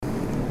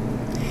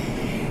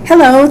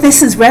Hello,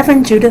 this is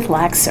Rev Judith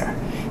Laxer.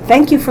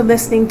 Thank you for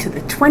listening to the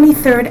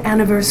 23rd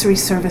anniversary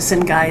service in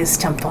Gaia's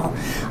Temple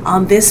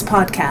on this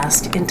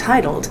podcast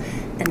entitled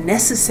A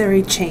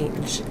Necessary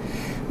Change.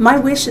 My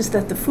wish is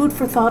that the food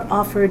for thought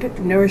offered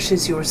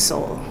nourishes your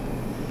soul.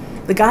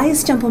 The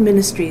Gaia's Temple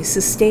ministry is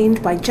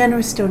sustained by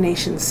generous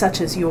donations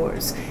such as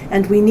yours,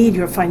 and we need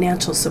your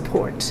financial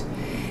support.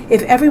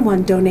 If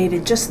everyone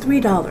donated just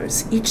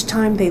 $3 each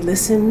time they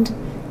listened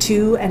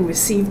to and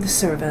received the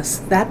service,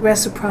 that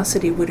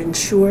reciprocity would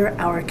ensure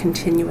our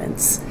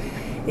continuance.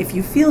 If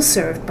you feel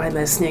served by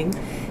listening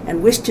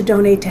and wish to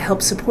donate to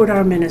help support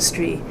our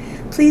ministry,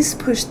 please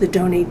push the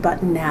donate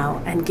button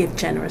now and give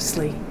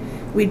generously.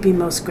 We'd be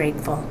most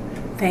grateful.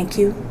 Thank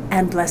you,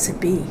 and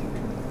blessed be.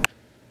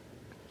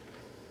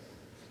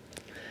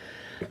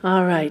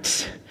 All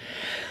right.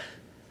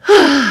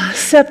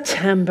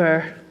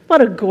 September.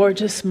 What a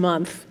gorgeous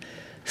month.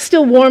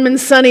 Still warm and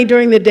sunny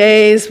during the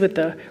days with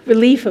the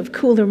relief of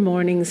cooler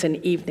mornings and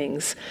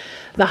evenings.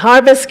 The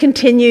harvest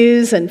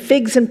continues and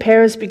figs and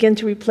pears begin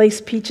to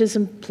replace peaches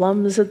and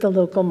plums at the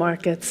local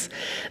markets.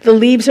 The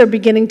leaves are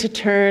beginning to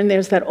turn.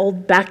 There's that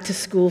old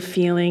back-to-school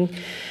feeling.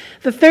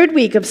 The third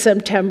week of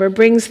September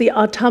brings the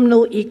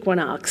Autumnal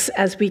Equinox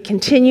as we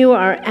continue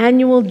our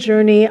annual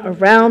journey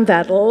around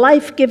that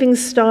life-giving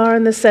star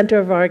in the center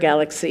of our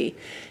galaxy,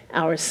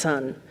 our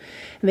sun.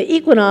 And the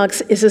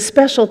equinox is a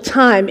special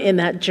time in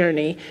that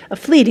journey, a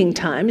fleeting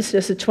time, it's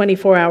just a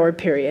 24-hour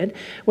period,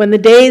 when the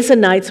days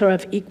and nights are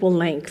of equal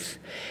length.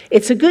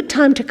 It's a good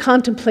time to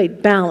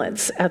contemplate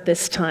balance at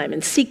this time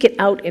and seek it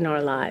out in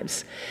our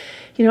lives.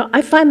 You know,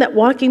 I find that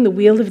walking the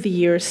wheel of the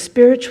year,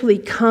 spiritually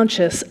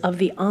conscious of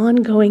the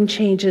ongoing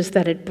changes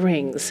that it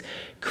brings,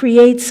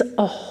 creates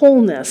a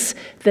wholeness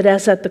that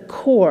is at the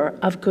core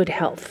of good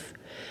health.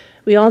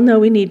 We all know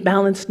we need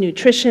balanced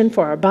nutrition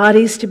for our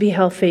bodies to be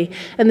healthy,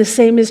 and the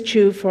same is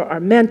true for our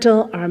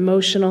mental, our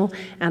emotional,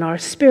 and our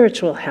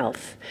spiritual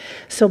health.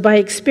 So by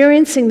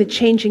experiencing the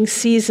changing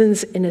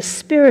seasons in a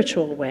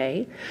spiritual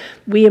way,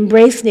 we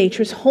embrace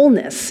nature's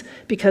wholeness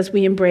because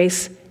we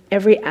embrace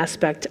every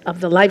aspect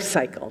of the life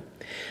cycle.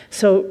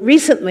 So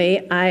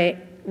recently, I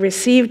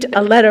received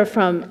a letter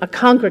from a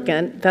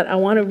congregant that I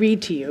want to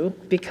read to you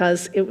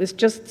because it was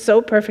just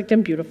so perfect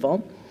and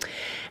beautiful.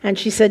 And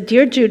she said,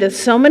 "Dear Judith,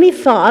 so many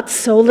thoughts,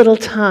 so little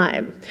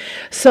time.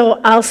 So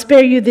I'll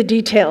spare you the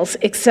details,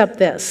 except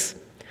this.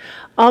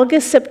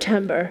 August,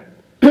 September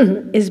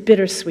is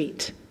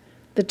bittersweet.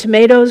 The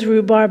tomatoes,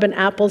 rhubarb, and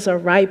apples are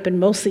ripe and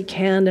mostly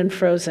canned and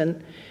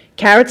frozen.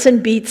 Carrots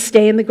and beets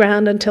stay in the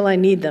ground until I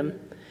need them.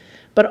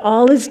 But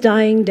all is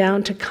dying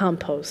down to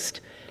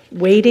compost,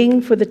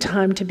 waiting for the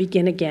time to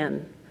begin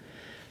again.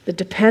 The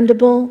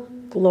dependable,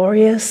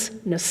 glorious,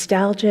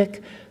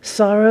 nostalgic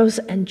sorrows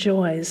and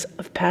joys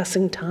of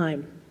passing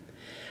time.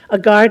 A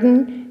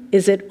garden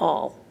is it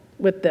all,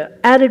 with the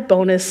added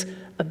bonus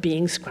of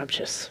being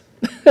scrumptious."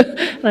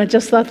 And I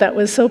just thought that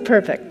was so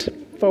perfect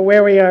for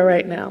where we are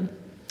right now.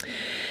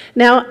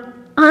 Now,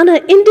 on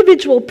an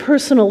individual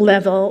personal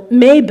level,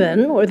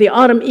 Mabon, or the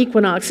autumn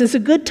equinox, is a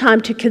good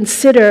time to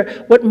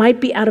consider what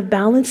might be out of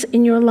balance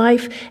in your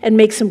life and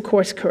make some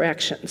course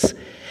corrections.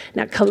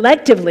 Now,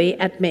 collectively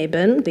at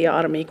Mabon, the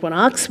autumn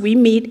equinox, we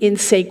meet in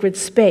sacred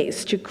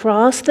space to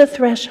cross the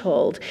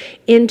threshold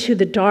into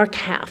the dark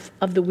half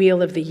of the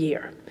wheel of the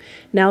year.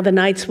 Now the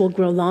nights will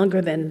grow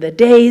longer than the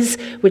days,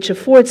 which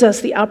affords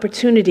us the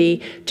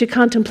opportunity to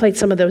contemplate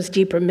some of those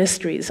deeper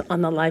mysteries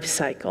on the life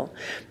cycle,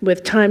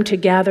 with time to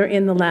gather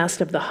in the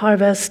last of the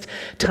harvest,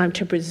 time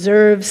to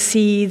preserve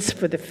seeds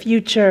for the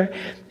future,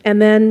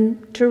 and then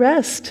to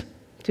rest,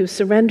 to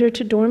surrender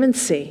to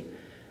dormancy,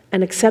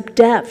 and accept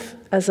death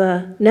as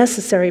a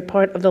necessary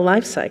part of the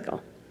life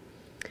cycle.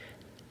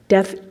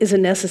 Death is a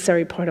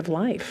necessary part of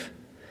life.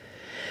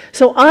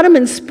 So autumn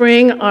and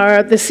spring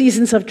are the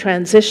seasons of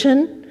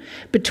transition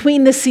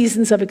between the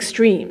seasons of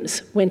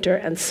extremes, winter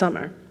and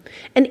summer.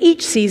 And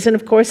each season,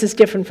 of course, is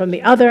different from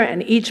the other,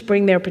 and each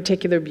bring their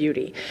particular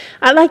beauty.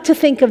 I like to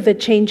think of the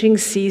changing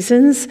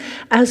seasons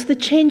as the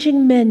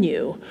changing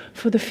menu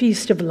for the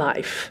feast of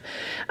life.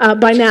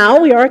 By now,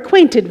 we are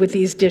acquainted with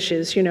these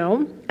dishes, you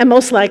know, and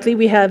most likely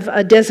we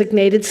have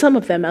designated some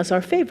of them as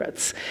our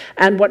favorites.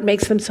 And what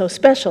makes them so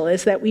special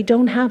is that we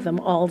don't have them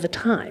all the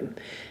time.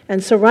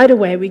 And so right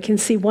away, we can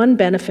see one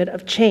benefit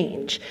of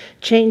change.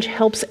 Change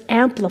helps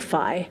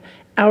amplify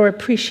our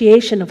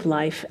appreciation of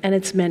life and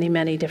its many,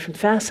 many different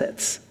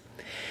facets.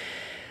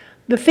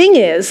 The thing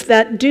is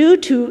that due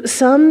to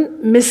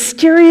some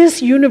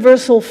mysterious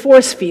universal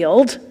force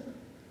field,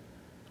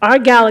 our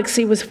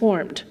galaxy was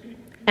formed.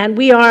 And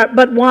we are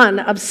but one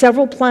of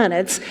several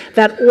planets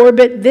that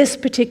orbit this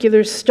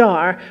particular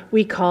star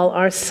we call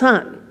our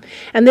sun.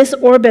 And this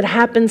orbit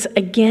happens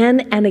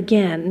again and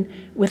again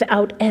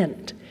without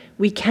end.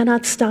 We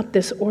cannot stop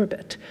this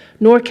orbit,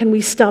 nor can we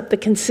stop the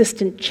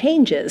consistent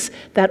changes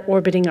that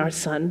orbiting our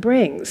sun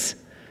brings.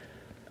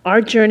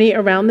 Our journey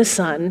around the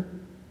sun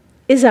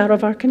is out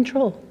of our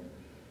control.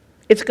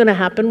 It's going to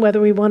happen whether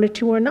we want it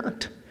to or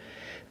not.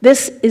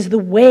 This is the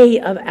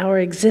way of our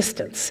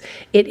existence.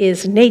 It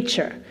is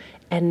nature,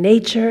 and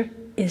nature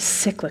is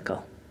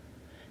cyclical.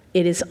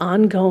 It is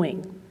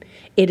ongoing.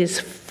 It is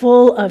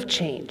full of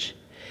change.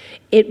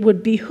 It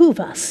would behoove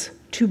us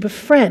to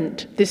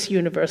befriend this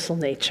universal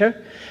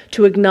nature,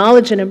 to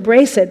acknowledge and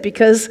embrace it,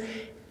 because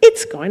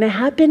it's going to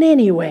happen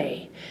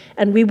anyway.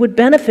 And we would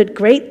benefit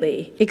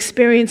greatly,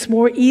 experience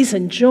more ease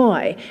and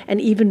joy, and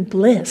even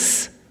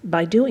bliss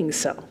by doing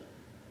so.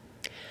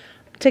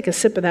 Take a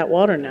sip of that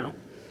water now.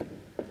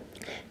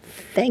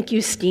 Thank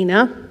you,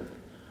 Stina.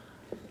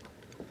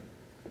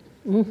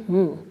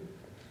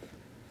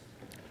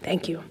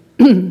 Thank you.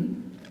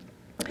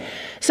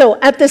 So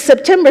at the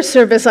September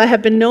service, I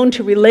have been known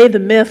to relay the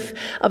myth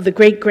of the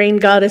great grain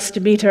goddess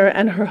Demeter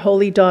and her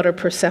holy daughter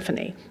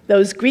Persephone,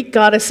 those Greek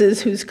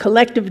goddesses whose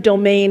collective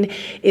domain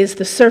is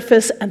the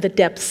surface and the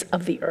depths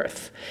of the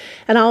earth.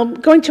 And I'm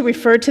going to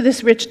refer to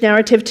this rich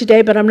narrative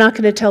today, but I'm not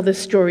going to tell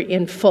this story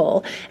in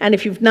full. And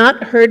if you've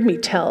not heard me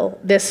tell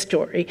this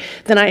story,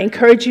 then I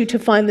encourage you to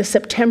find the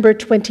September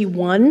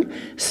 21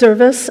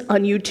 service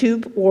on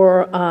YouTube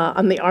or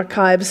on the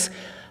archives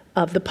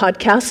of the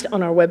podcast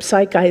on our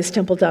website,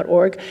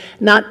 GaiaStemple.org.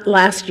 Not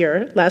last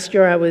year. Last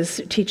year I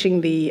was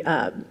teaching the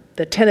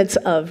tenets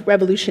of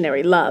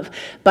revolutionary love,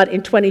 but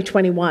in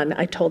 2021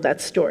 I told that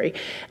story,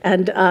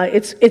 and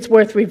it's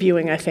worth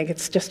reviewing. I think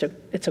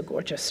it's a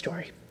gorgeous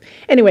story.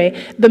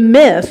 Anyway, the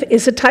myth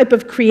is a type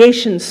of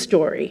creation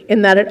story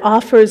in that it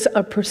offers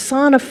a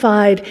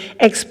personified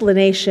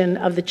explanation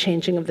of the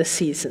changing of the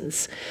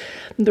seasons.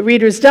 The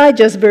Reader's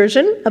Digest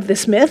version of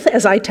this myth,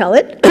 as I tell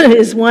it,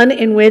 is one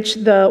in which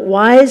the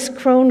wise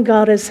crone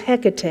goddess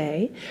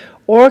Hecate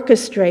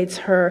orchestrates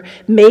her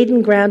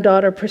maiden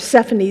granddaughter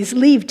Persephone's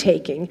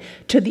leave-taking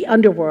to the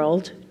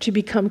underworld to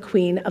become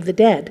queen of the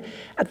dead,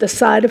 at the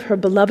side of her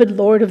beloved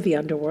lord of the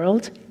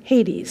underworld,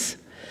 Hades.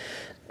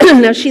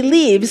 Now she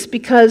leaves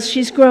because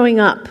she's growing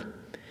up,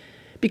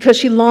 because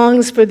she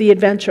longs for the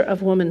adventure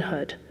of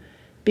womanhood,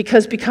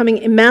 because becoming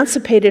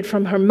emancipated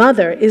from her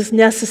mother is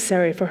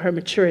necessary for her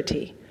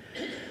maturity.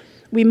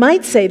 We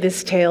might say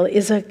this tale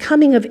is a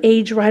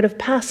coming-of-age rite of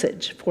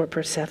passage for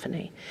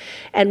Persephone.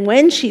 And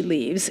when she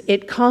leaves,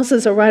 it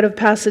causes a rite of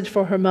passage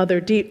for her mother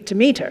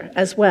Demeter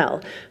as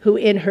well, who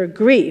in her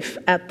grief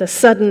at the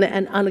sudden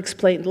and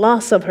unexplained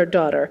loss of her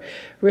daughter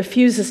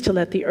refuses to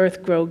let the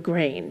earth grow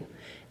grain,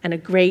 and a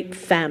great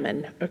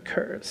famine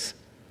occurs.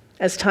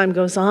 As time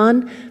goes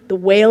on, the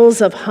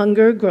wails of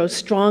hunger grow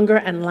stronger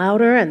and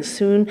louder, and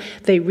soon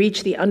they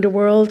reach the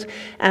underworld,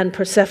 and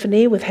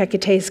Persephone, with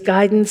Hecate's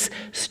guidance,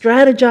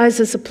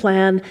 strategizes a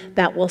plan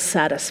that will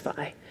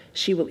satisfy.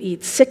 She will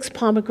eat 6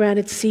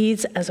 pomegranate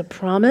seeds as a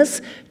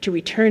promise to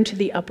return to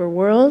the upper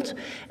world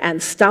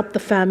and stop the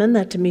famine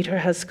that Demeter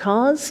has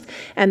caused,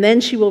 and then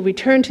she will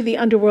return to the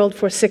underworld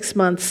for 6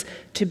 months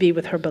to be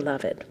with her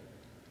beloved.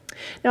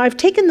 Now, I've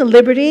taken the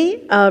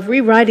liberty of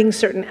rewriting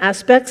certain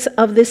aspects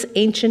of this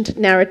ancient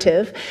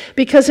narrative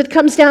because it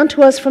comes down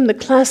to us from the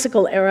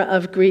classical era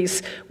of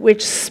Greece,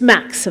 which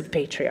smacks of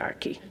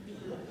patriarchy.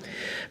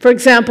 For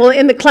example,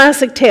 in the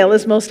classic tale,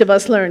 as most of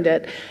us learned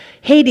it,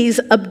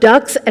 Hades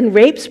abducts and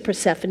rapes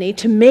Persephone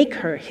to make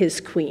her his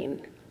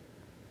queen.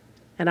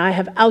 And I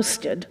have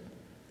ousted,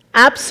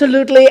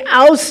 absolutely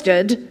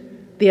ousted,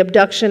 the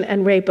abduction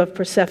and rape of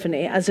Persephone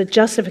as a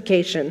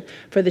justification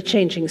for the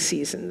changing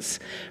seasons.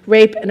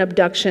 Rape and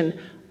abduction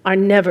are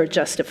never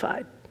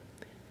justified,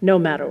 no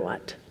matter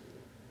what.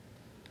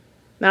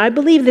 Now, I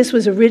believe this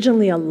was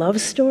originally a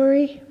love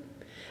story,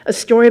 a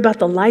story about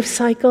the life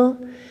cycle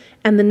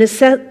and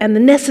the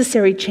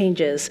necessary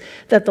changes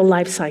that the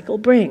life cycle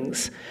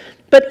brings.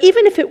 But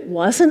even if it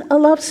wasn't a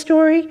love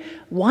story,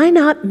 why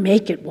not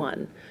make it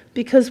one?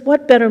 Because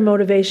what better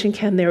motivation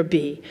can there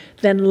be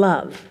than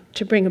love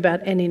to bring about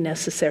any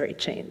necessary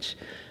change?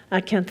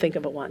 I can't think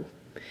of a one.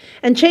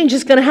 And change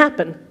is going to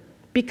happen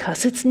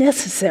because it's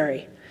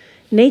necessary.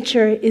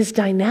 Nature is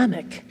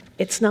dynamic.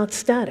 It's not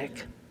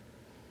static.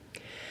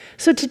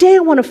 So today I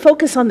want to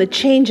focus on the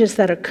changes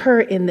that occur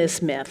in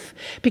this myth,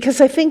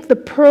 because I think the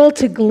pearl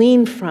to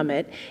glean from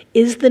it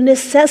is the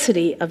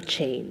necessity of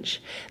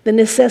change, the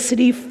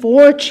necessity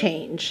for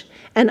change,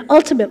 and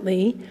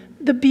ultimately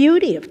the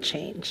beauty of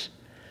change.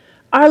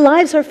 Our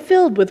lives are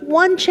filled with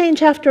one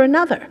change after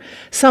another,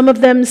 some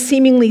of them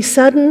seemingly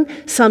sudden,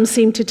 some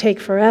seem to take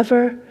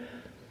forever,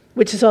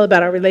 which is all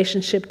about our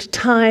relationship to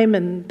time,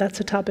 and that's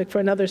a topic for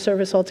another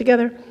service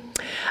altogether.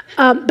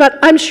 But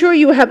I'm sure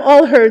you have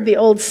all heard the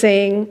old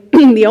saying,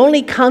 the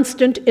only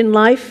constant in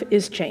life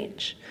is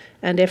change.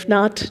 And if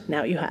not,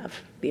 now you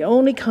have. The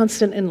only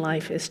constant in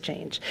life is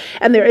change.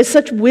 And there is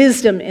such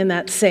wisdom in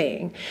that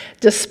saying,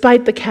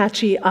 despite the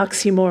catchy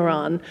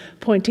oxymoron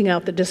pointing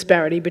out the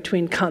disparity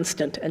between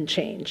constant and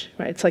change.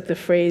 Right? It's like the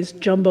phrase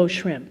jumbo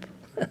shrimp.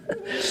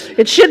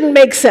 It shouldn't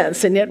make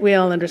sense, and yet we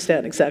all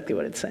understand exactly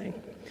what it's saying.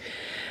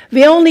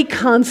 The only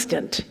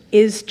constant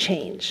is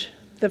change.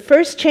 The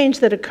first change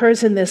that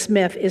occurs in this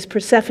myth is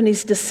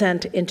Persephone's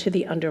descent into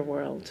the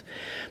underworld.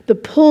 The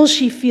pull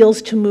she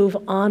feels to move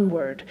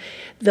onward,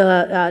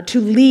 to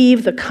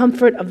leave the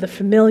comfort of the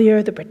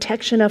familiar, the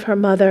protection of her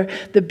mother,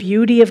 the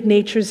beauty of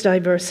nature's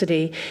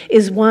diversity,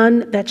 is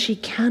one that she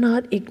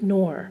cannot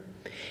ignore.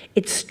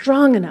 It's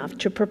strong enough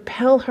to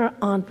propel her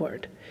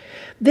onward.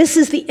 This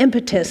is the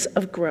impetus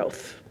of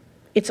growth.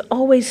 It's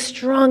always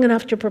strong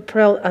enough to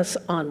propel us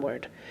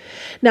onward.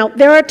 Now,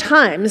 there are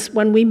times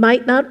when we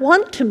might not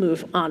want to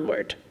move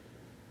onward.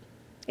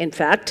 In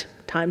fact,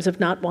 times of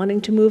not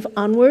wanting to move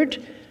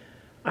onward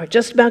are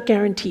just about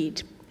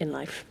guaranteed in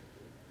life.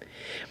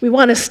 We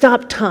want to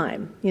stop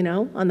time,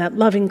 on that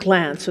loving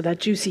glance or that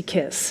juicy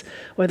kiss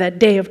or that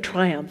day of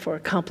triumph or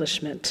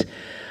accomplishment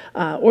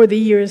or the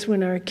years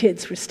when our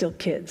kids were still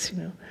kids,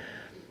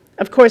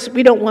 Of course,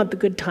 we don't want the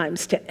good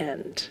times to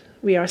end.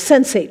 We are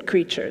sensate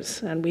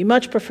creatures, and we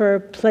much prefer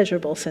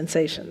pleasurable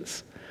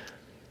sensations.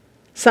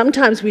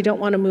 Sometimes we don't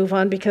want to move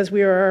on because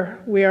we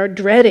are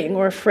dreading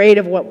or afraid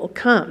of what will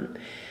come,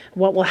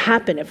 what will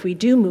happen if we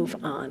do move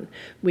on.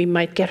 We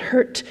might get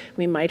hurt.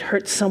 We might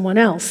hurt someone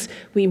else.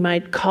 We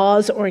might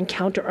cause or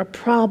encounter a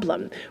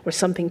problem or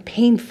something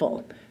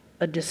painful,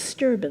 a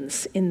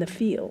disturbance in the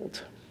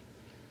field.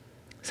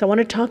 So I want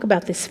to talk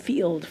about this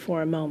field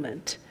for a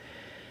moment.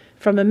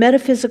 From a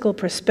metaphysical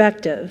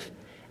perspective,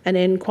 and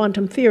in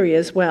quantum theory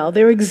as well,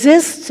 there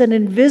exists an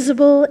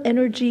invisible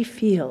energy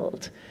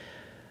field,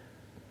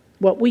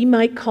 what we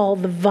might call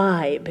the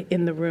vibe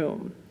in the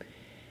room.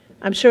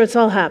 I'm sure it's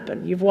all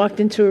happened. You've walked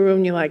into a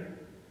room, you're like,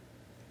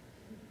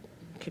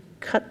 you could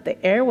cut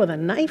the air with a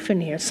knife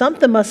in here.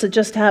 Something must have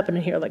just happened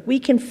in here. Like, we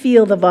can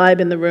feel the vibe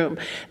in the room.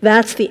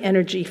 That's the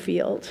energy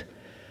field.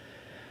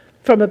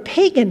 From a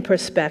pagan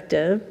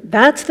perspective,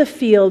 that's the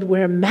field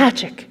where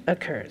magic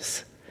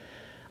occurs.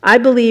 I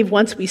believe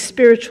once we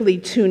spiritually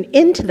tune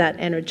into that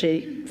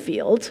energy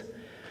field,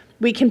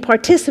 we can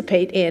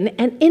participate in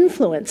and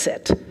influence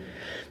it.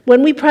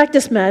 When we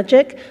practice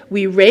magic,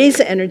 we raise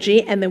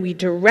energy and then we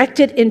direct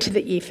it into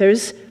the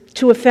ethers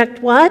to affect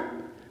what?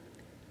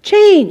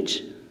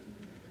 Change.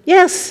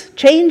 Yes,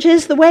 change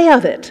is the way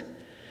of it.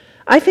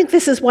 I think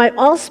this is why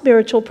all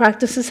spiritual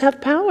practices have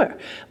power,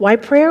 why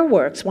prayer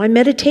works, why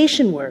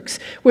meditation works.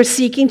 We're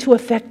seeking to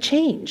affect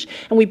change,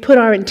 and we put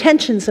our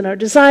intentions and our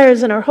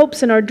desires and our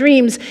hopes and our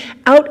dreams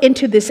out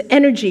into this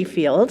energy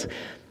field,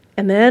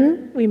 and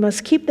then we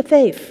must keep the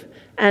faith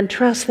and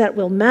trust that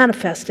will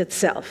manifest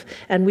itself,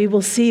 and we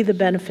will see the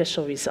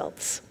beneficial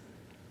results.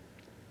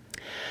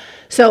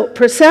 So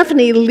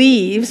Persephone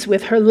leaves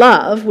with her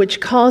love, which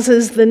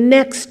causes the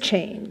next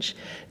change.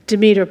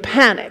 Demeter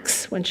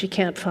panics when she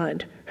can't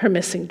find her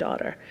missing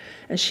daughter,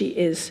 and she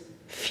is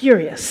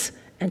furious,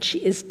 and she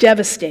is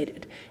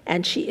devastated,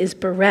 and she is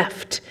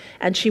bereft,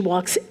 and she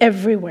walks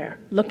everywhere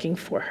looking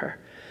for her.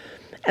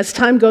 As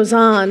time goes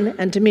on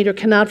and Demeter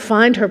cannot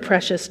find her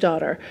precious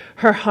daughter,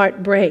 her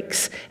heart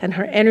breaks and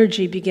her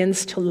energy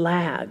begins to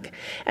lag.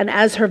 And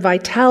as her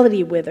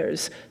vitality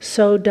withers,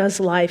 so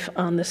does life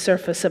on the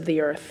surface of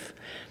the earth.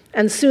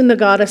 And soon the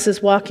goddess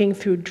is walking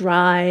through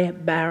dry,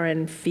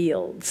 barren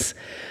fields.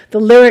 The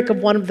lyric of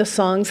one of the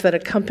songs that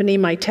accompany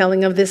my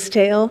telling of this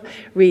tale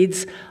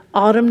reads,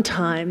 "Autumn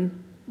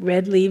time,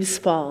 red leaves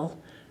fall,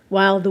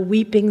 while the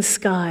weeping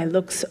sky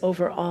looks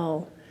over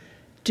all.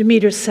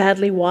 Demeter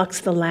sadly walks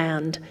the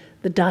land,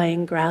 the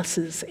dying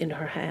grasses in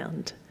her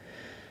hand."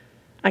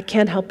 I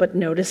can't help but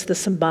notice the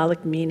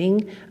symbolic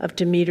meaning of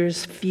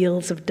Demeter's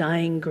fields of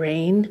dying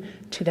grain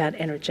to that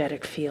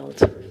energetic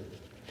field.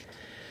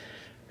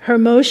 Her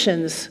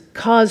emotions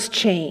cause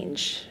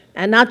change,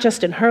 and not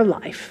just in her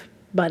life,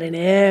 but in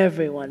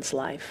everyone's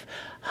life.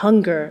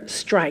 Hunger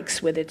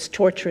strikes with its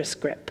torturous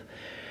grip.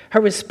 Her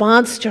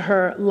response to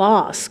her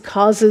loss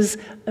causes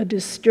a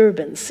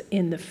disturbance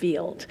in the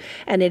field,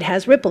 and it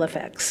has ripple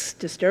effects.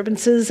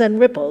 Disturbances and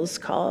ripples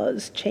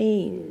cause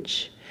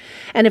change.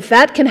 And if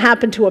that can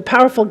happen to a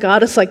powerful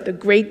goddess like the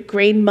great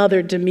grain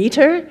mother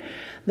Demeter,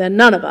 then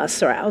none of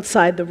us are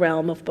outside the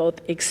realm of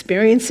both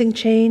experiencing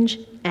change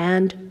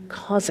and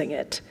causing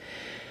it.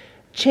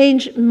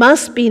 Change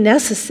must be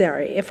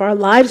necessary if our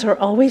lives are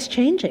always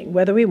changing,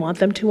 whether we want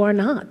them to or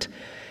not.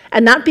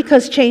 And not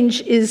because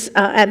change is,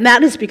 and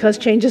that is because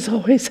change is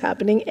always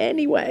happening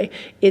anyway.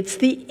 It's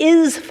the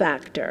is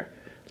factor.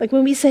 Like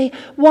when we say,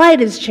 why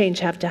does change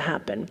have to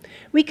happen?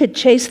 We could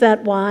chase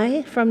that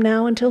why from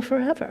now until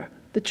forever.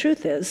 The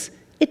truth is,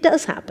 it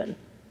does happen.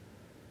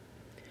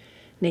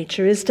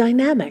 Nature is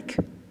dynamic.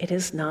 It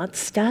is not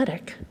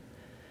static.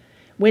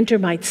 Winter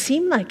might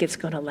seem like it's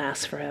going to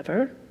last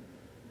forever,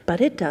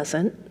 but it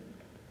doesn't.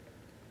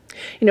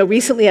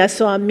 Recently I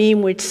saw a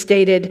meme which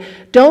stated,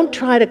 "Don't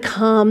try to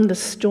calm the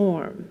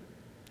storm.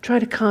 Try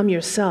to calm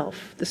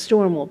yourself. The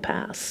storm will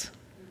pass."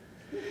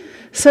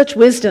 Such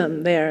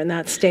wisdom there in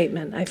that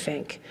statement, I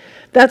think.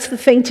 That's the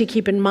thing to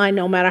keep in mind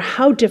no matter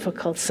how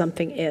difficult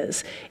something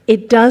is.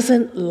 It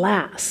doesn't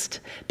last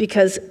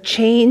because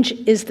change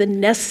is the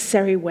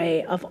necessary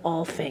way of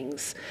all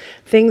things.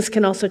 Things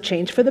can also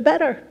change for the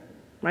better,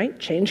 right?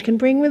 Change can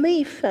bring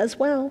relief as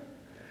well.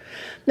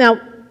 Now,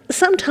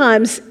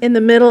 sometimes in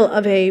the middle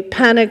of a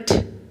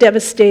panicked,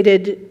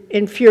 devastated,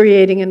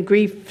 infuriating, and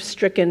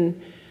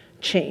grief-stricken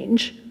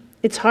change,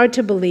 it's hard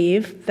to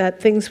believe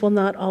that things will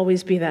not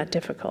always be that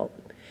difficult.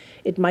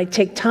 It might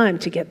take time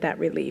to get that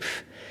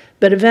relief,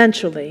 but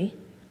eventually,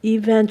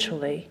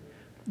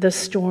 the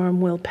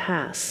storm will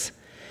pass.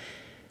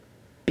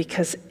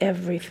 because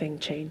everything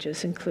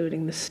changes,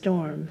 including the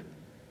storm.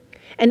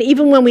 And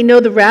even when we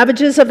know the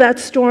ravages of that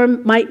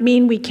storm might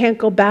mean we can't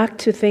go back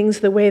to things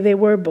the way they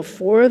were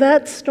before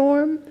that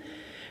storm,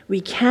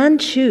 we can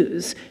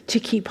choose to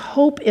keep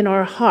hope in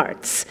our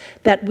hearts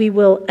that we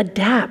will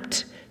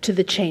adapt to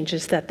the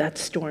changes that that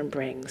storm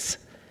brings.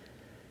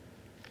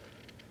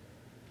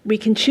 We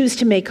can choose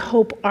to make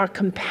hope our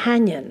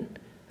companion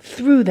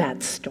through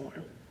that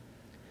storm.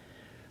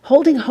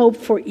 Holding hope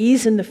for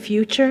ease in the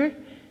future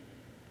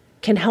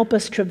can help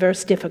us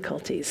traverse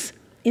difficulties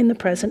in the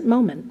present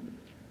moment.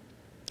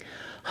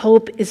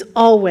 Hope is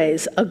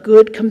always a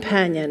good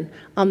companion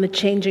on the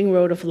changing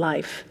road of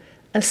life,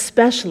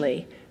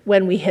 especially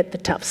when we hit the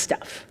tough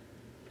stuff.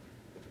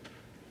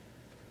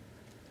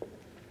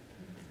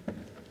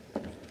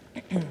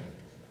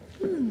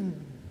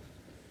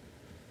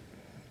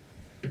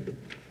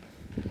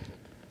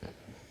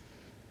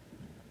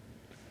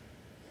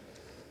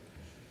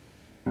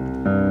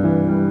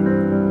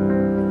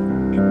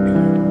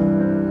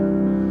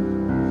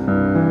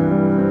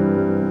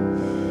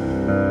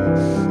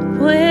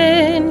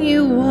 When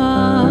you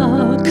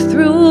walk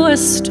through a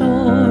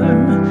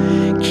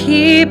storm,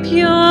 keep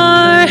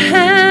your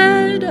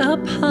head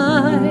up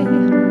high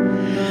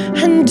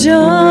and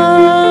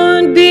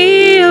don't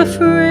be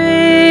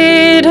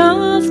afraid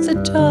of the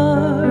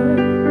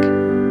dark.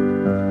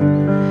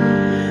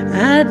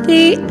 At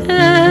the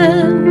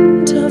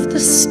end of the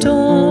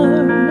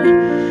storm,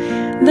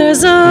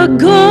 there's a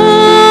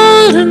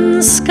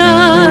golden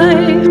sky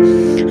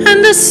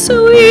and the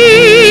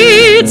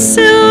sweet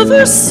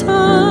silver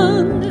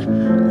song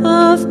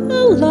of a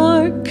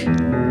lark.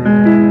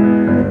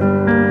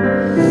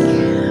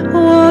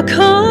 Walk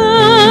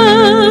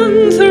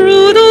on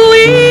through the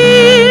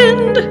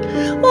wind,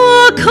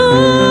 walk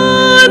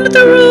on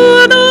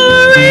through the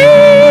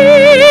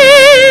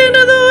rain,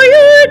 though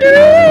your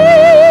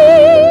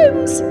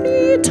dreams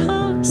be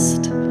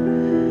tossed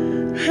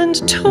and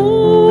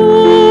torn.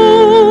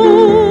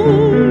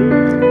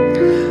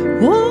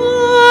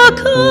 Walk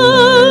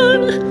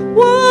on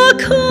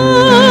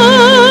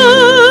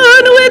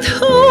with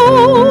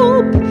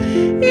hope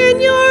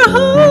in your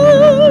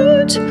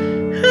heart,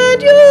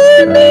 and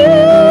you'll never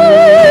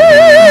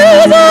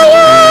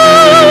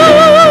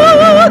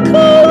walk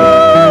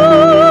alone.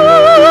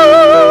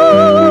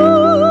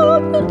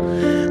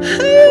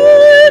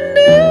 You'll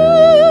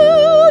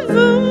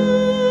never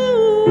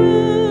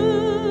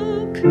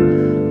walk alone.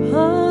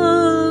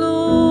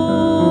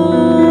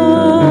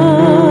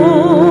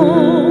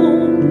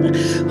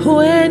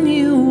 When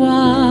you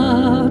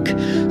walk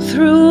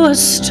through a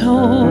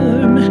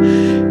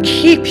storm,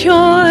 keep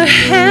your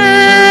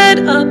head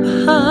up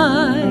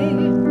high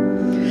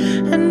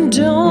and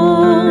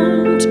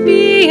don't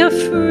be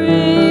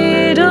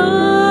afraid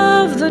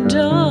of the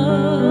dark.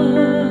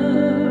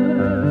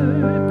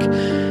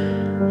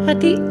 At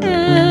the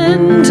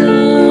end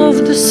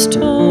of the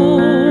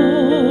storm,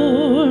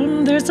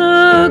 there's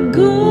a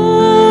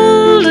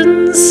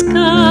golden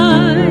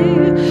sky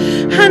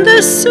and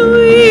a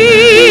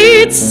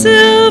sweet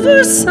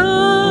silver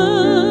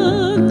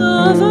song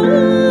of a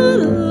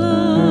lark.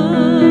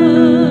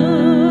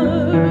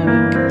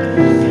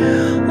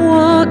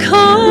 Walk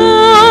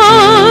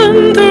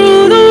on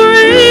through the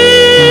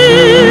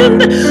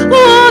wind,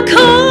 walk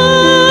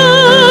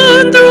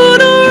on through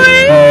the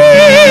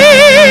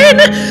rain,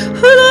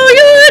 though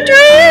your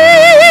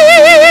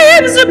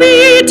dreams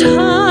be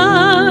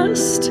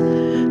tossed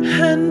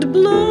and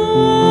blown.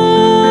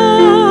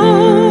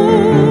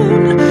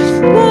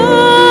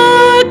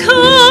 Walk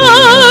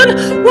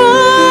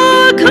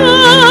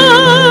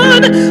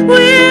on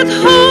with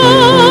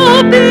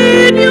hope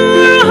in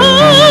your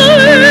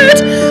heart,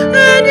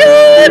 and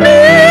you'll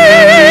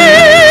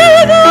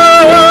never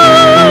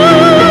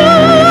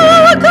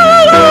walk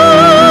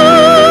alone.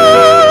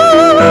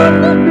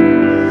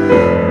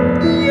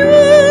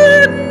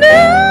 You'll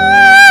never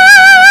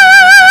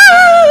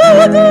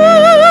walk alone.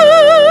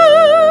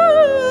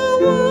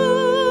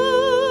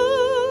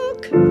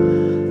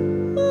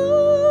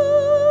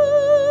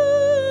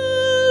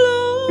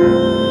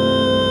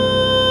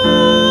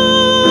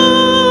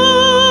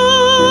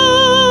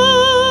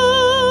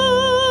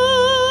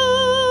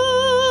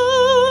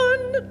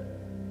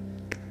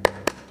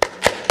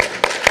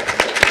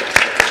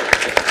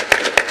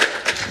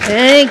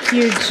 Thank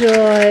you,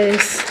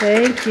 Joyce.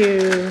 Thank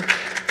you.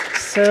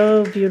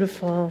 So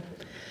beautiful.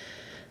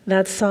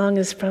 That song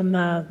is from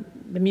the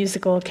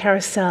musical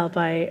Carousel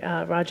by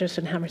Rodgers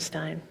and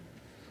Hammerstein.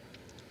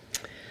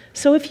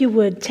 So if you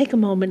would, take a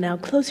moment now,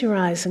 close your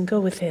eyes and go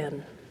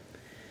within.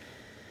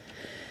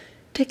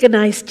 Take a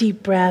nice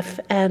deep breath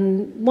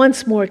and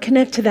once more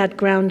connect to that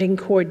grounding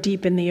core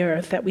deep in the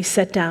earth that we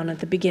set down at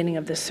the beginning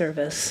of the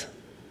service.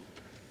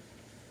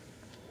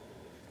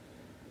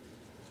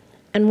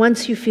 And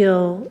once you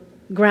feel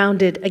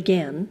grounded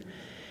again,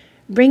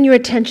 bring your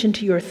attention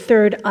to your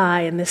third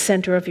eye in the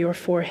center of your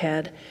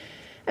forehead.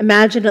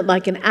 Imagine it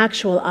like an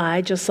actual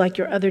eye, just like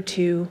your other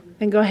two,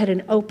 and go ahead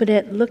and open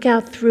it, look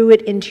out through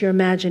it into your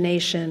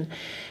imagination,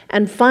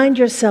 and find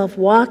yourself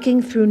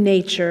walking through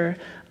nature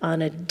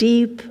on a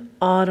deep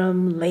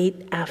autumn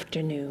late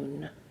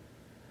afternoon.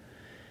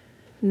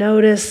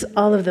 Notice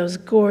all of those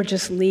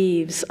gorgeous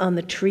leaves on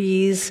the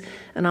trees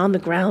and on the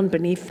ground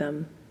beneath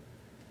them.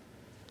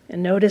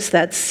 And notice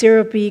that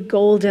syrupy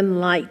golden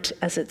light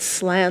as it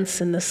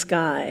slants in the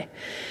sky.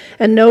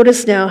 And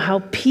notice now how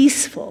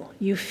peaceful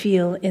you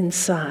feel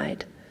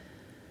inside.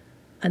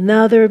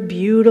 Another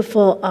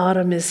beautiful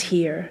autumn is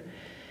here,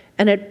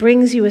 and it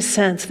brings you a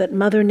sense that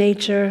Mother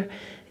Nature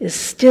is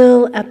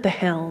still at the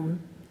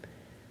helm,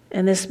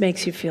 and this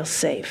makes you feel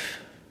safe.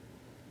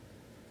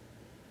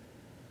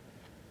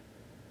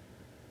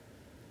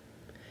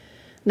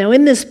 Now,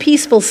 in this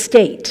peaceful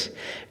state,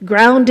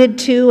 grounded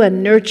to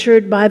and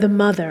nurtured by the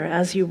mother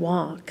as you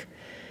walk,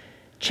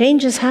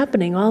 change is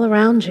happening all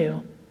around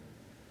you.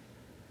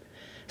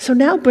 So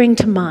now bring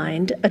to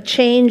mind a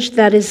change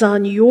that is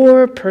on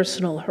your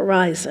personal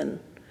horizon,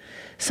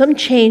 some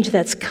change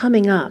that's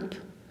coming up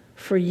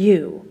for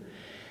you,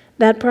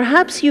 that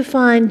perhaps you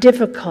find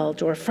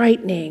difficult or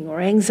frightening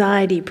or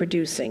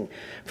anxiety-producing.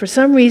 For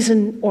some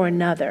reason or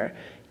another,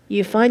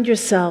 you find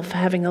yourself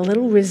having a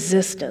little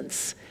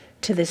resistance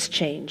to this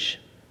change.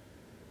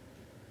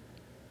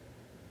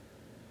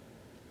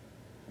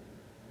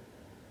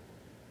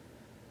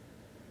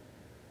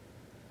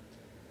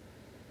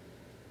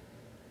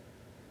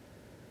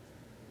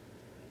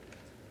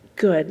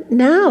 Good.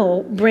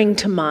 Now bring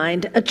to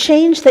mind a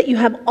change that you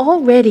have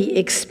already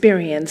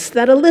experienced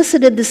that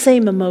elicited the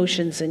same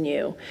emotions in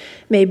you.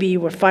 Maybe you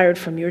were fired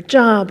from your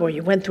job, or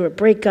you went through a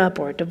breakup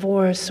or a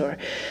divorce, or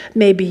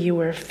maybe you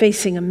were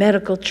facing a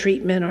medical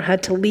treatment or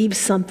had to leave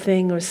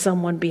something or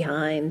someone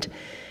behind.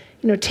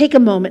 Take a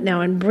moment now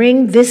and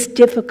bring this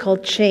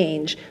difficult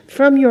change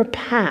from your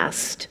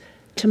past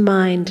to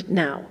mind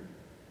now.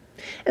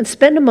 And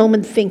spend a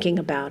moment thinking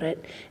about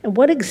it and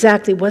what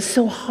exactly was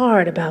so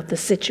hard about the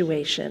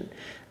situation,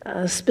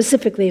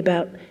 specifically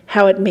about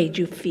how it made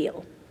you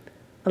feel.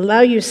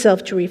 Allow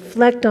yourself to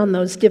reflect on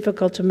those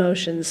difficult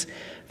emotions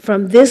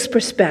from this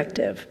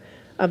perspective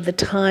of the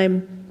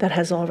time that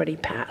has already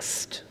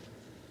passed.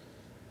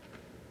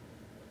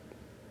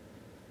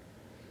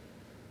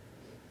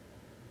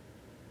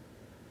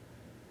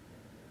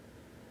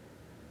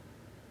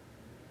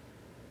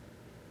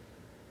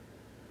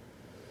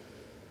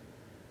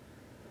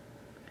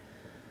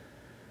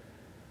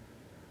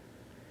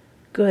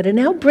 Good, and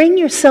now bring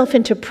yourself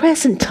into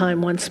present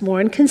time once more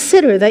and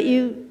consider that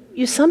you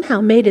somehow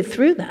made it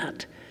through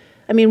that.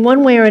 I mean,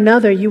 one way or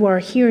another, you are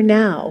here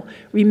now,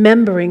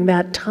 remembering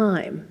that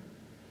time.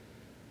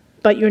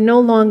 But you're no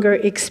longer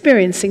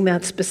experiencing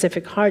that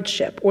specific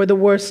hardship or the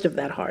worst of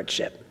that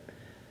hardship.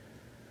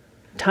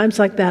 Times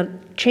like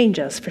that change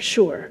us for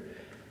sure.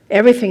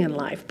 Everything in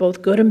life,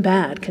 both good and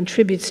bad,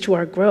 contributes to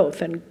our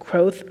growth, and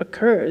growth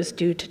occurs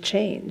due to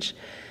change.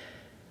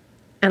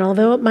 And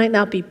although it might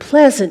not be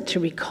pleasant to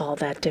recall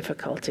that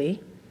difficulty,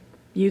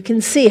 you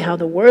can see how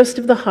the worst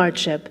of the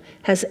hardship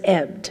has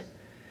ebbed,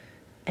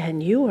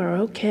 and you are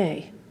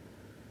okay.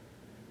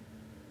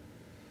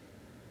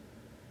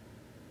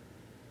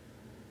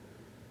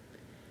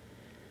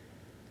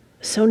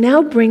 So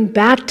now bring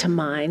back to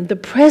mind the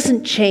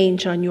present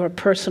change on your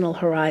personal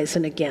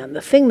horizon again, the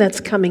thing that's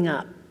coming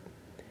up,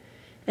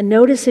 and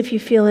notice if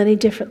you feel any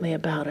differently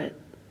about it.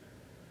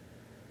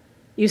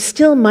 You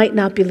still might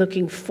not be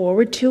looking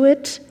forward to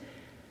it,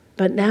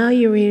 but now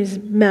you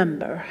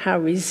remember how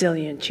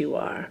resilient you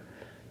are,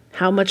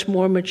 how much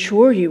more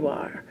mature you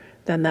are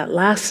than that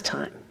last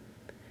time,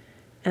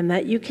 and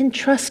that you can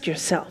trust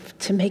yourself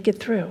to make it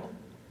through.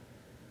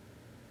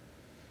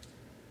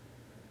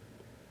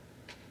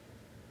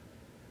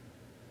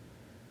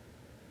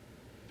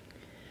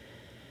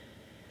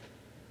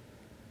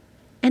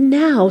 And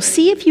now,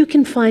 see if you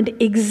can find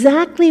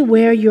exactly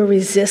where your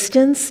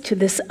resistance to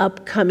this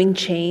upcoming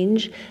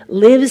change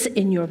lives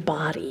in your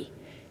body.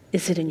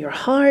 Is it in your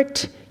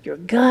heart, your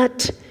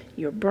gut,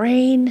 your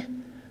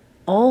brain,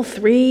 all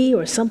three,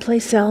 or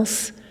someplace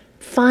else?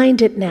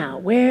 Find it now.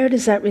 Where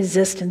does that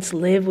resistance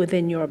live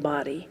within your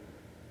body?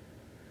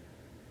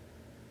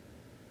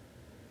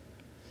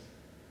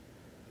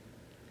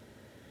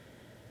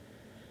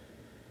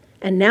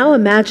 And now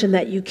imagine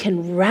that you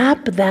can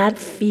wrap that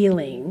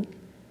feeling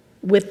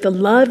with the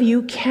love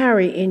you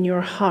carry in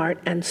your heart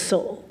and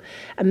soul.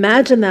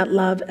 Imagine that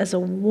love as a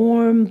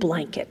warm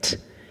blanket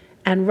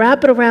and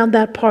wrap it around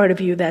that part of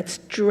you that's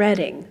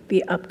dreading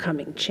the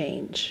upcoming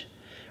change.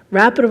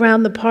 Wrap it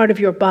around the part of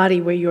your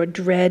body where your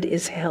dread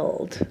is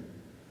held.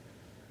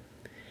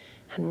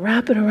 And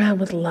wrap it around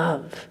with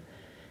love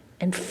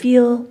and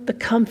feel the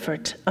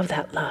comfort of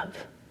that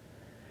love.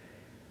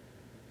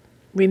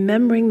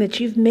 Remembering that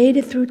you've made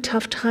it through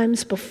tough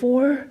times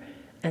before,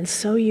 and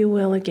so you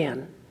will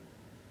again.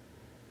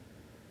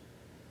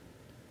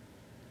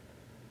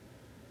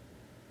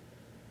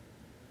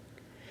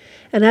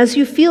 And as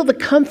you feel the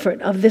comfort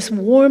of this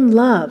warm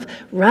love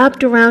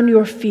wrapped around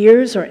your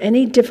fears or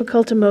any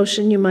difficult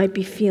emotion you might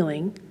be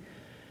feeling,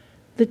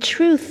 the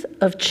truth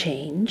of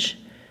change,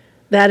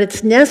 that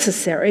it's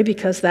necessary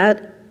because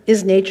that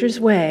is nature's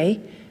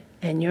way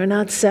and you're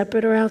not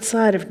separate or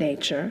outside of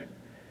nature,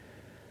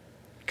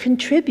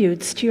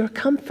 contributes to your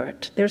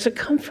comfort. There's a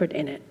comfort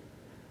in it.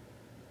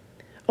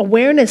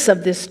 Awareness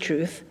of this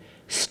truth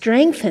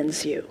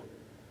strengthens you,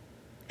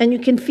 and you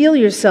can feel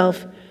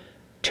yourself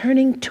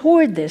turning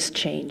toward this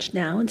change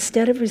now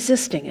instead of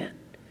resisting it,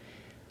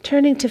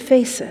 turning to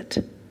face it.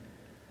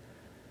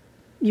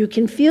 You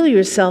can feel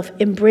yourself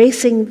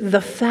embracing the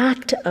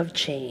fact of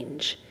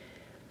change,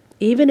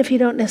 even if you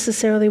don't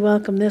necessarily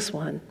welcome this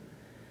one,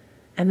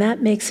 and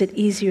that makes it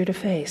easier to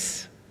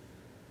face.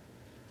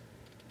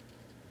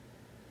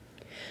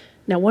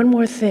 Now, one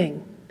more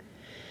thing.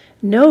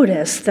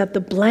 Notice that the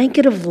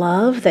blanket of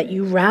love that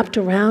you wrapped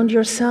around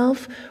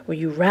yourself, or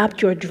you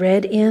wrapped your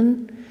dread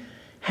in,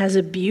 has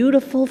a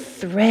beautiful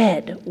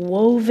thread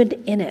woven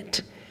in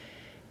it.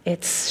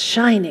 It's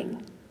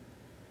shining,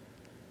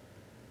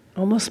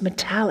 almost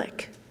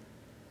metallic.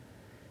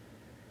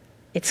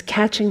 It's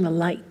catching the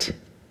light.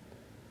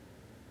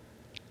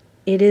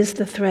 It is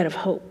the thread of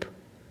hope.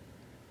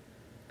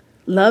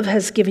 Love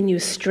has given you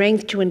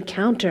strength to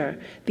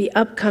encounter the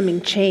upcoming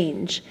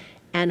change,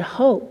 and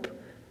hope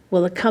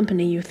will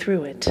accompany you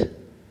through it.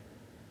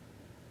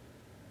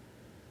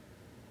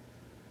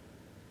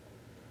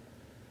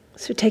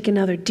 So take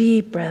another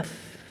deep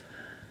breath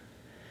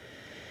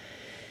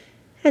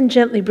and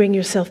gently bring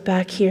yourself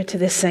back here to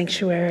this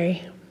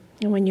sanctuary.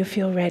 And when you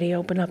feel ready,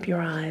 open up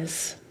your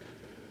eyes.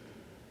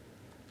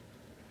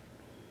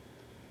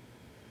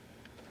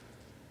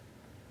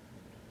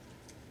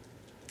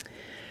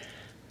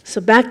 So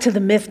back to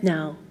the myth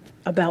now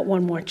about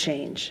one more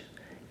change.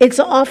 It's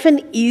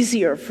often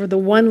easier for the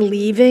one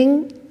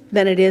leaving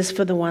than it is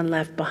for the one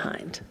left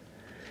behind.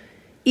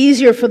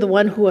 Easier for the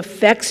one who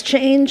affects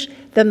change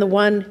than the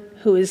one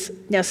who is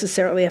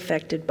necessarily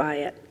affected by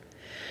it.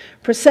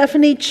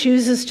 Persephone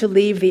chooses to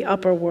leave the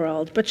upper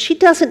world, but she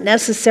doesn't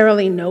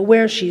necessarily know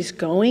where she's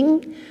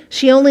going.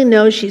 She only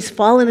knows she's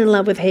fallen in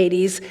love with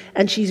Hades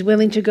and she's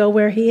willing to go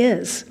where he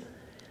is.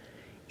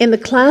 In the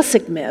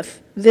classic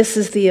myth, this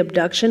is the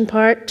abduction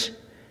part,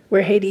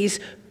 where Hades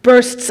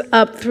bursts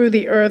up through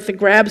the earth,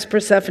 grabs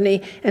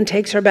Persephone, and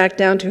takes her back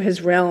down to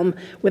his realm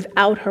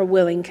without her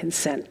willing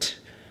consent.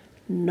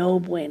 No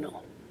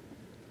bueno.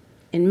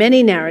 In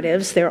many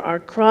narratives, there are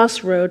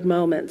crossroad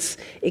moments,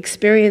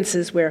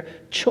 experiences where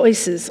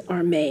choices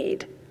are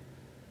made.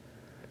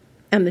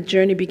 And the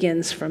journey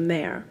begins from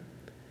there.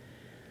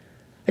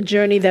 A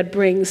journey that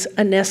brings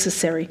a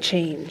necessary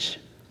change.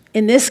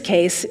 In this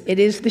case, it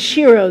is the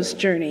Shero's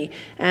journey,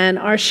 and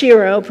our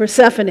Shero,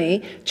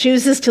 Persephone,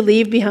 chooses to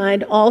leave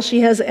behind all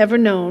she has ever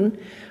known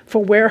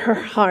for where her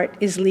heart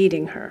is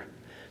leading her.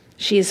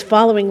 She is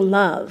following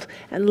love,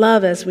 and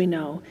love, as we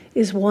know,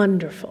 is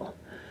wonderful.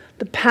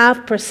 The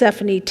path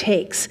Persephone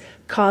takes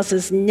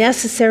causes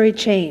necessary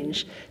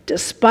change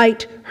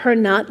despite her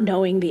not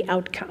knowing the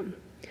outcome,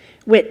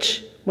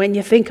 which, when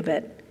you think of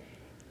it,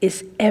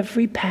 is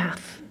every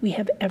path we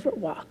have ever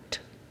walked.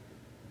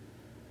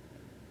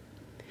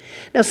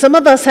 Now, some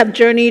of us have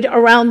journeyed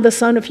around the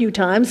sun a few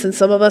times, and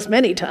some of us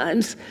many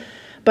times.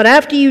 But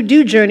after you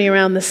do journey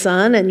around the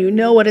sun, and you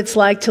know what it's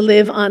like to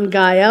live on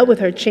Gaia with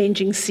her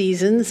changing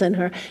seasons and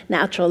her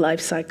natural life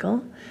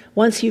cycle,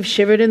 once you've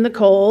shivered in the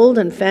cold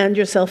and fanned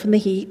yourself in the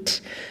heat,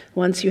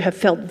 once you have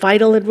felt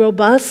vital and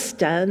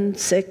robust and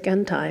sick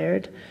and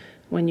tired,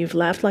 when you've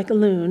laughed like a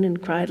loon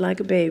and cried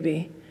like a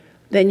baby,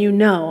 then you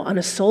know on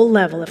a soul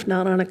level, if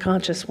not on a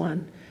conscious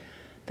one,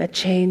 that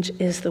change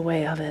is the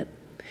way of it.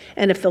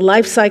 And if the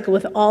life cycle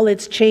with all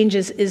its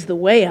changes is the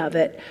way of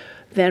it,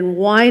 then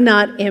why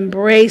not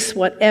embrace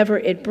whatever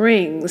it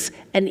brings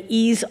and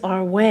ease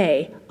our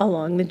way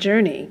along the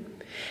journey?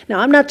 Now,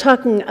 I'm not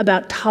talking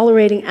about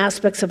tolerating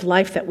aspects of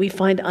life that we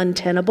find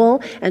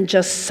untenable and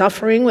just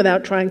suffering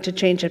without trying to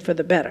change it for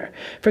the better.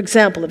 For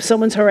example, if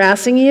someone's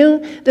harassing you,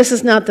 this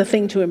is not the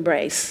thing to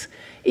embrace,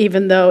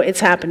 even though it's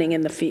happening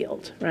in the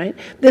field, right?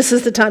 This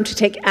is the time to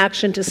take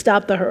action to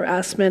stop the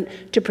harassment,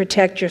 to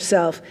protect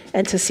yourself,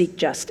 and to seek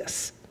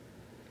justice.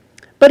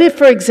 But if,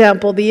 for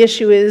example, the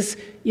issue is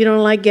you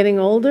don't like getting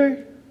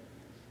older,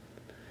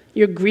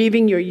 you're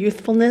grieving your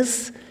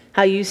youthfulness,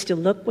 how you used to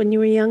look when you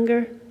were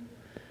younger,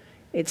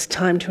 it's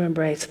time to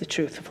embrace the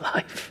truth of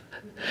life.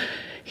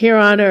 Here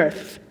on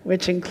earth,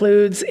 which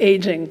includes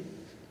aging,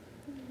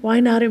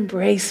 why not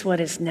embrace what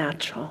is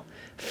natural?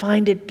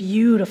 Find it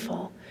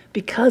beautiful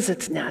because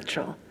it's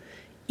natural.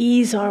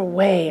 Ease our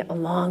way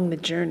along the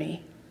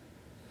journey.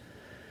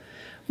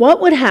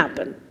 What would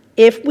happen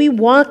if we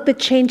walk the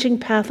changing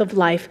path of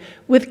life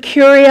with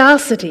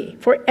curiosity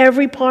for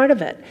every part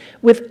of it,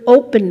 with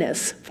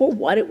openness for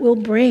what it will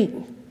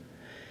bring?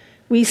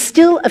 We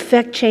still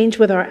affect change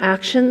with our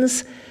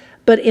actions,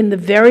 but in the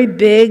very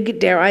big,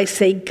 dare I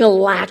say,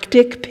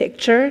 galactic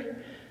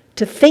picture,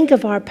 to think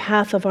of our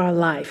path of our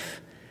life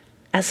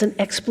as an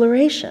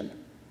exploration.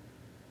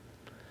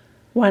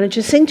 Why don't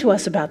you sing to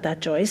us about that,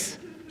 Joyce?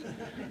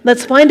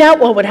 Let's find out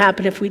what would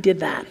happen if we did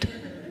that.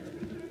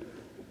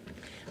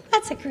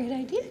 That's a great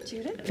idea,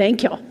 Judith.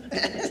 Thank you.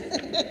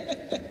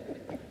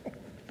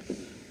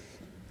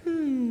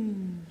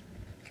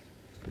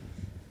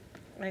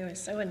 I was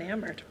so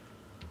enamored.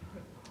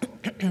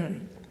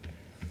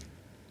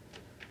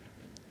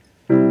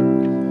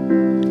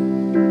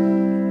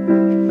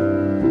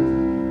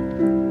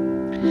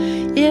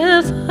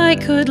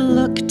 could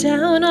look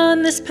down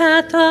on this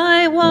path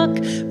I walk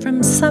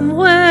from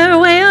somewhere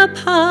way up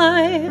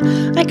high,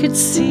 I could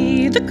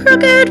see the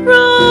crooked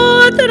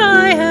road that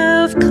I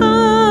have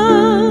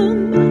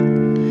come.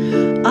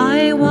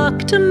 I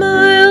walked a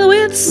mile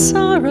with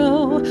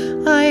sorrow,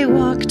 I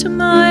walked a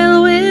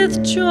mile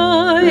with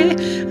joy,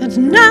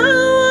 and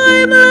now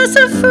I'm less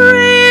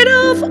afraid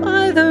of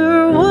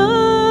either one.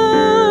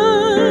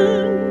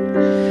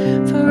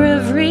 For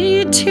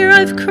every tear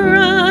I've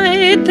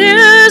cried,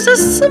 there's a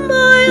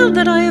smile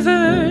that I've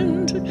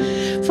earned.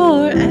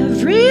 For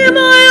every mile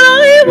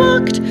I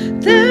walked,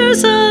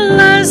 there's a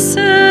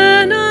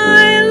lesson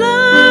I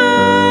learned.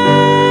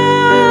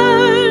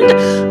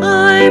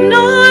 I'm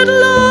not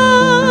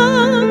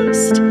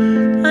lost,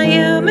 I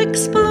am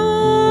exploring.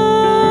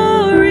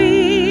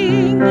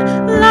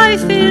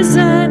 Life is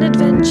an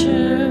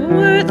adventure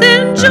worth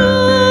enjoying,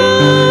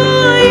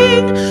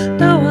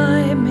 though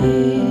I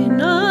may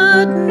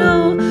not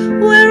know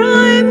where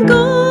I'm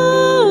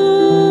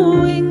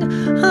going.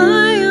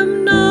 I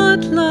am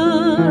not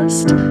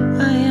lost,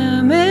 I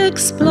am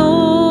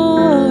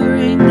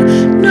exploring.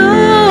 No,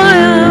 I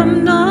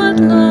am not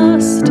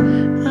lost,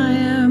 I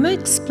am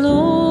exploring.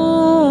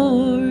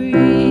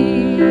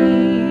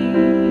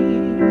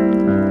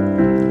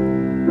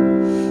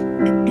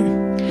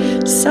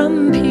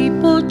 Some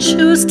people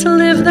choose to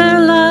live their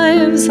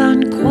lives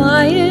on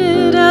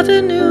quiet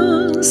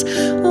avenues,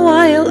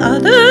 while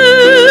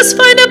others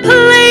find a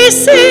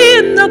place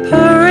in the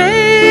parade.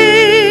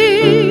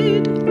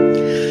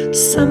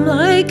 Some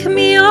like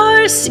me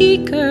are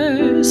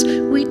seekers,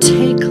 we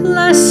take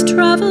less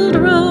traveled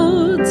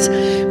roads,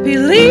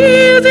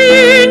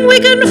 believing we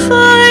can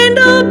find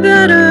a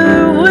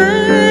better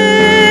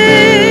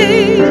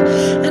way.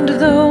 And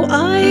though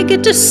I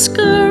get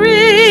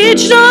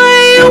discouraged,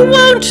 I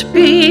won't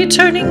be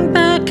turning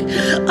back.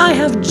 I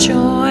have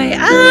joy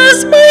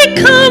as my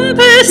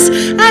compass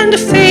and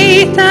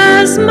faith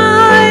as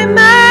my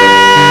map.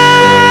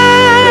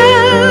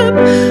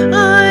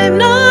 I'm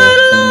not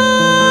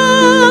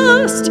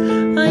lost,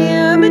 I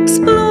am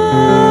exploring.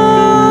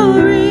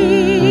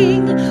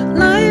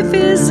 Life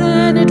is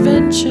an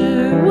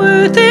adventure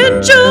worth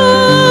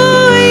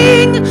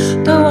enjoying,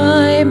 though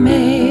I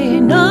may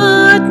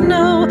not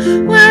know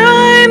where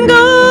I'm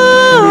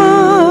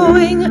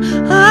going.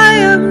 I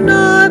am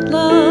not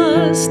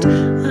lost,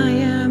 I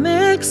am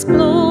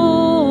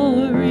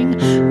exploring.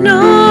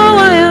 No,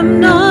 I am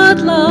not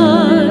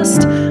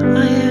lost,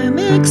 I am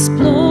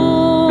exploring.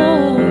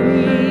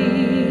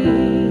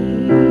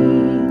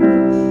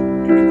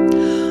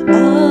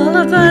 All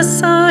of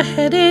us are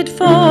headed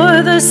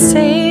for the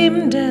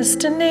same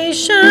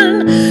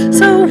destination,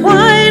 so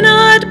why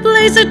not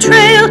blaze a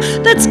trail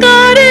that's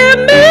got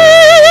imagination?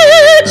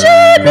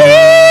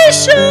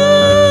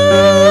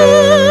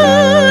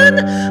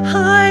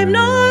 I'm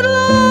not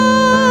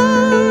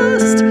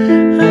lost,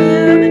 I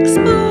am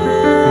exploring.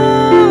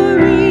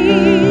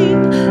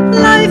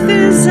 Life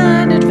is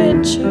an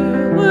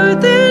adventure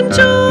worth enjoying,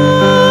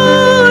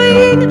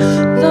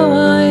 though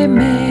I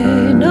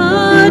may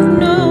not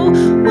know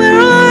where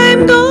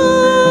I'm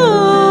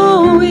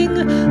going.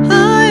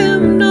 I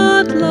am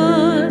not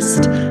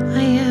lost,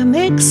 I am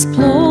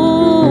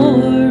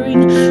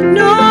exploring.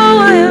 No,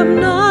 I am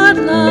not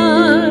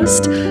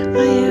lost,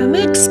 I am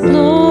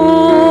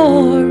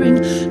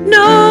exploring.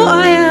 No,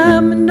 I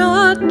am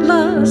not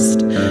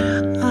lost,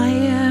 I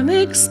am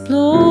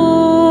exploring.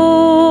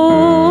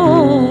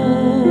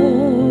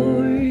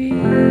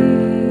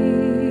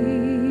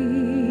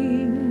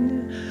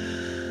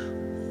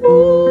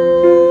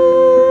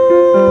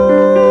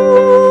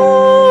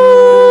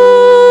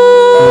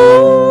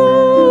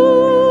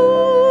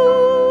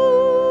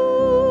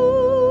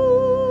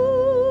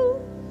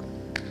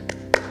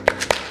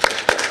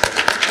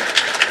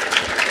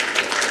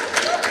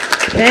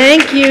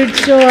 Thank you,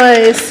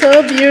 Joyce.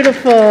 So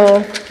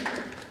beautiful.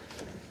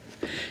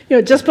 You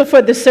know, just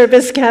before the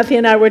service, Kathy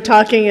and I were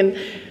talking, and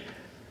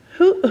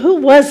who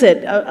was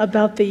it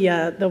about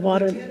the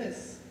water?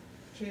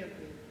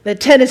 The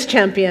tennis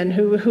champion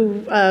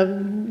who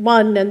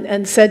won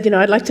and said, you know,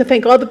 I'd like to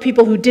thank all the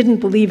people who didn't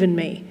believe in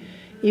me.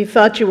 You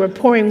thought you were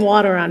pouring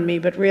water on me,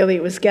 but really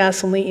it was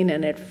gasoline,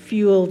 and it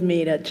fueled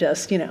me to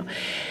just, you know.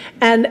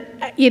 And,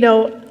 you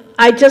know,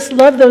 I just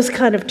love those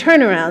kind of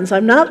turnarounds.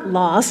 I'm not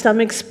lost, I'm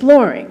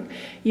exploring.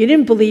 You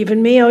didn't believe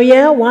in me, oh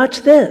yeah,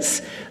 watch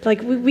this.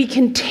 Like we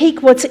can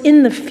take what's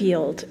in the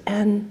field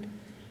and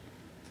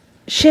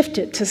shift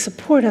it to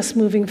support us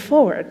moving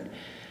forward.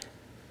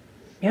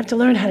 You have to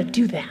learn how to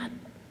do that.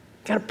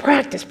 Got to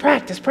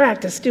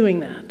practice doing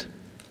that.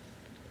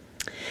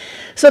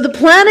 So the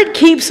planet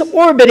keeps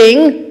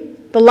orbiting,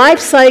 the life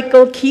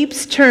cycle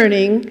keeps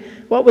turning.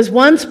 What was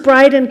once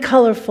bright and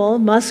colorful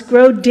must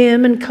grow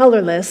dim and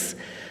colorless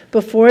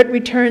before it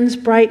returns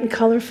bright and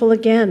colorful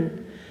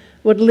again.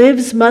 What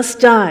lives must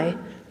die,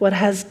 what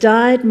has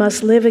died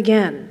must live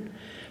again.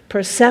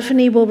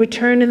 Persephone will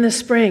return in the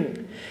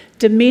spring.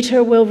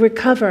 Demeter will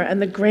recover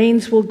and the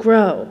grains will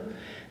grow.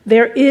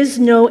 There is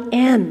no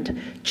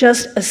end,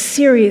 just a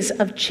series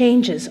of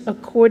changes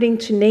according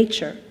to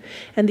nature.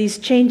 And these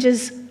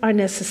changes are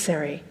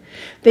necessary.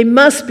 They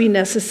must be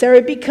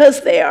necessary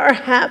because they are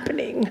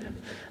happening.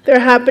 They're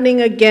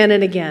happening again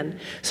and again.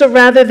 So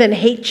rather than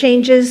hate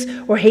changes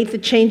or hate the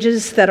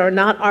changes that are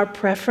not our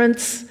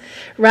preference,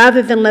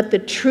 rather than let the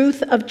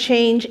truth of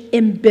change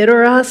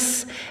embitter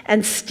us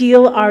and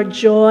steal our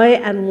joy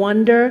and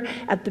wonder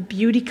at the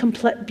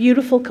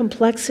beautiful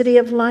complexity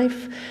of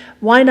life,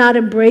 why not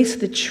embrace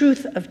the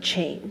truth of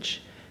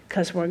change?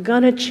 Because we're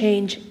going to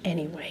change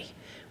anyway.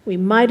 We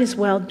might as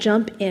well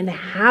jump in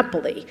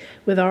happily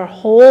with our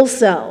whole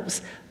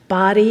selves,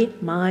 body,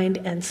 mind,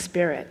 and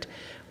spirit.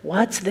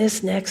 What's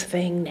this next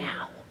thing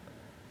now?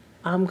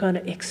 I'm going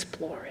to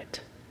explore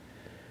it.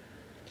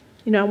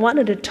 You know, I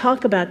wanted to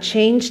talk about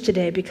change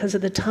today because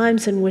of the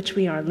times in which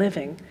we are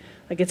living.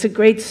 Like, it's a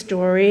great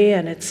story,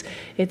 and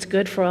it's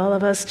good for all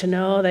of us to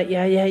know that,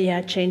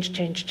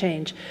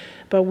 change.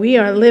 But we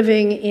are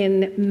living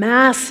in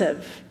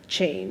massive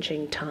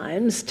changing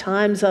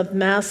times of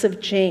massive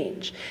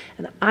change.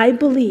 And I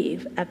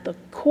believe at the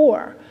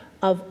core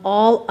of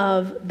all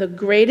of the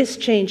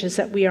greatest changes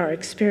that we are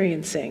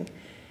experiencing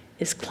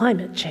is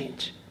climate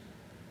change.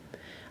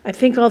 I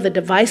think all the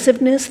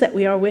divisiveness that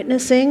we are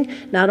witnessing,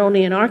 not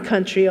only in our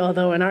country,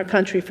 although in our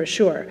country for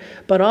sure,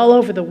 but all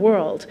over the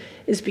world,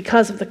 is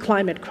because of the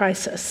climate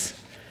crisis.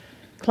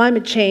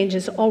 Climate change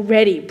is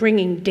already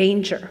bringing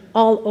danger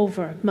all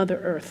over Mother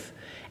Earth,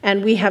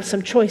 and we have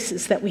some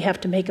choices that we have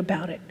to make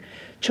about it.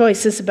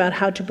 Choices about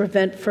how to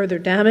prevent further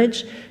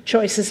damage,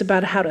 choices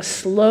about how to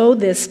slow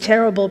this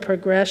terrible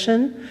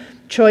progression,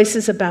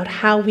 choices about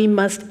how we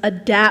must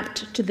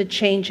adapt to the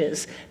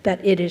changes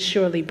that it is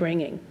surely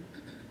bringing.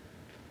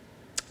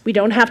 We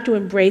don't have to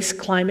embrace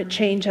climate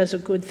change as a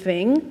good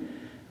thing,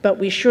 but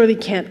we surely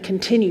can't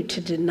continue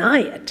to deny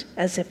it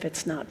as if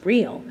it's not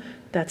real.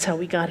 That's how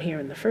we got here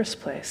in the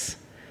first place.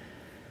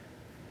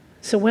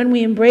 So when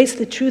we embrace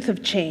the truth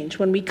of change,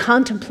 when we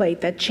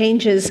contemplate that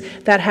changes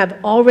that have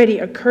already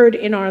occurred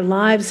in our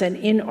lives and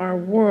in our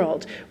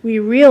world, we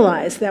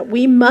realize that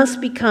we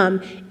must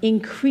become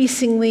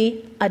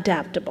increasingly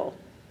adaptable.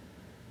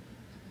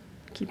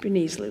 Keep your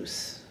knees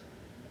loose.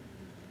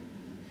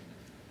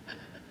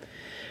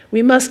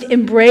 We must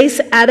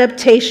embrace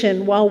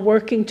adaptation while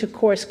working to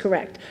course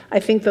correct. I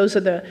think those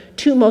are the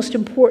two most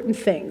important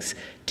things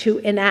to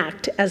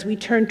enact as we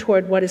turn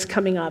toward what is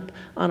coming up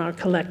on our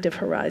collective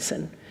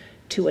horizon.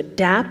 To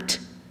adapt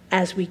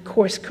as we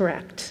course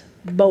correct,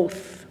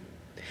 both.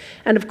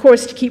 And of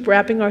course, to keep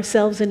wrapping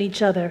ourselves in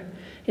each other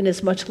in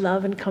as much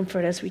love and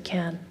comfort as we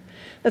can.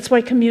 That's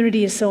why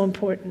community is so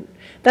important.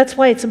 That's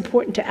why it's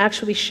important to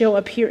actually show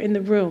up here in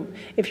the room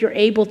if you're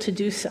able to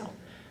do so.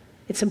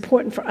 It's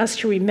important for us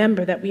to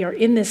remember that we are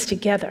in this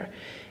together.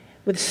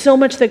 With so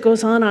much that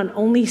goes on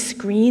only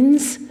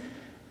screens,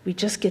 we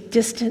just get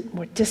distant,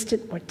 more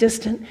distant, more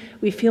distant.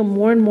 We feel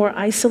more and more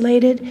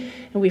isolated,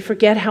 and we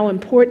forget how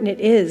important it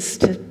is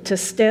to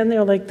stand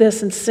there like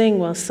this and sing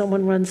while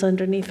someone runs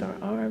underneath our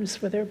arms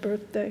for their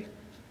birthday.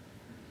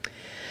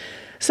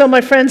 So,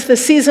 my friends, the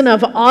season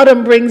of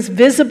autumn brings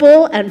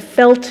visible and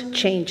felt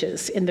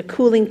changes in the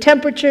cooling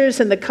temperatures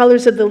and the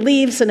colors of the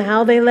leaves and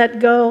how they let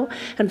go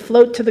and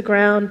float to the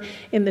ground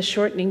in the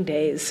shortening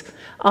days.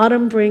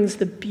 Autumn brings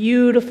the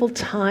beautiful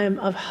time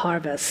of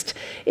harvest.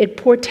 It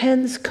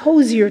portends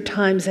cozier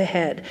times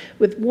ahead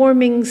with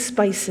warming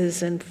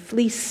spices and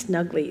fleece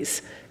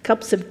snugglies,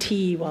 cups of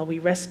tea while we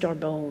rest our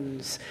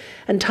bones,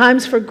 and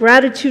times for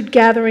gratitude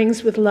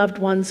gatherings with loved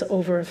ones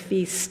over a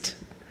feast.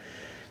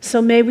 So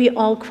may we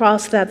all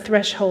cross that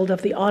threshold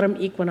of the autumn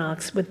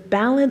equinox with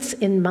balance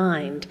in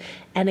mind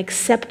and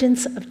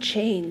acceptance of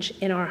change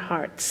in our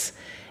hearts.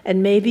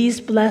 And may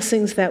these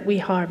blessings that we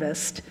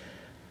harvest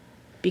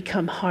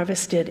become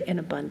harvested in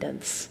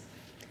abundance.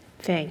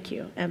 Thank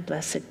you, and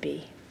blessed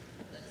be.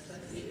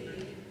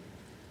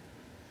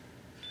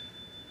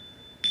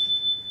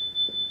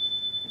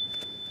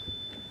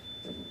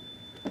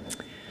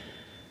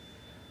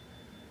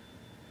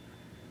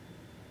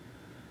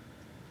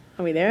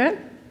 Are we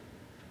there?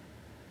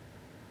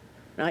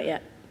 Not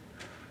yet.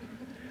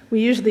 We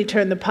usually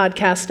turn the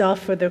podcast off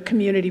for the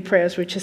community prayers, which is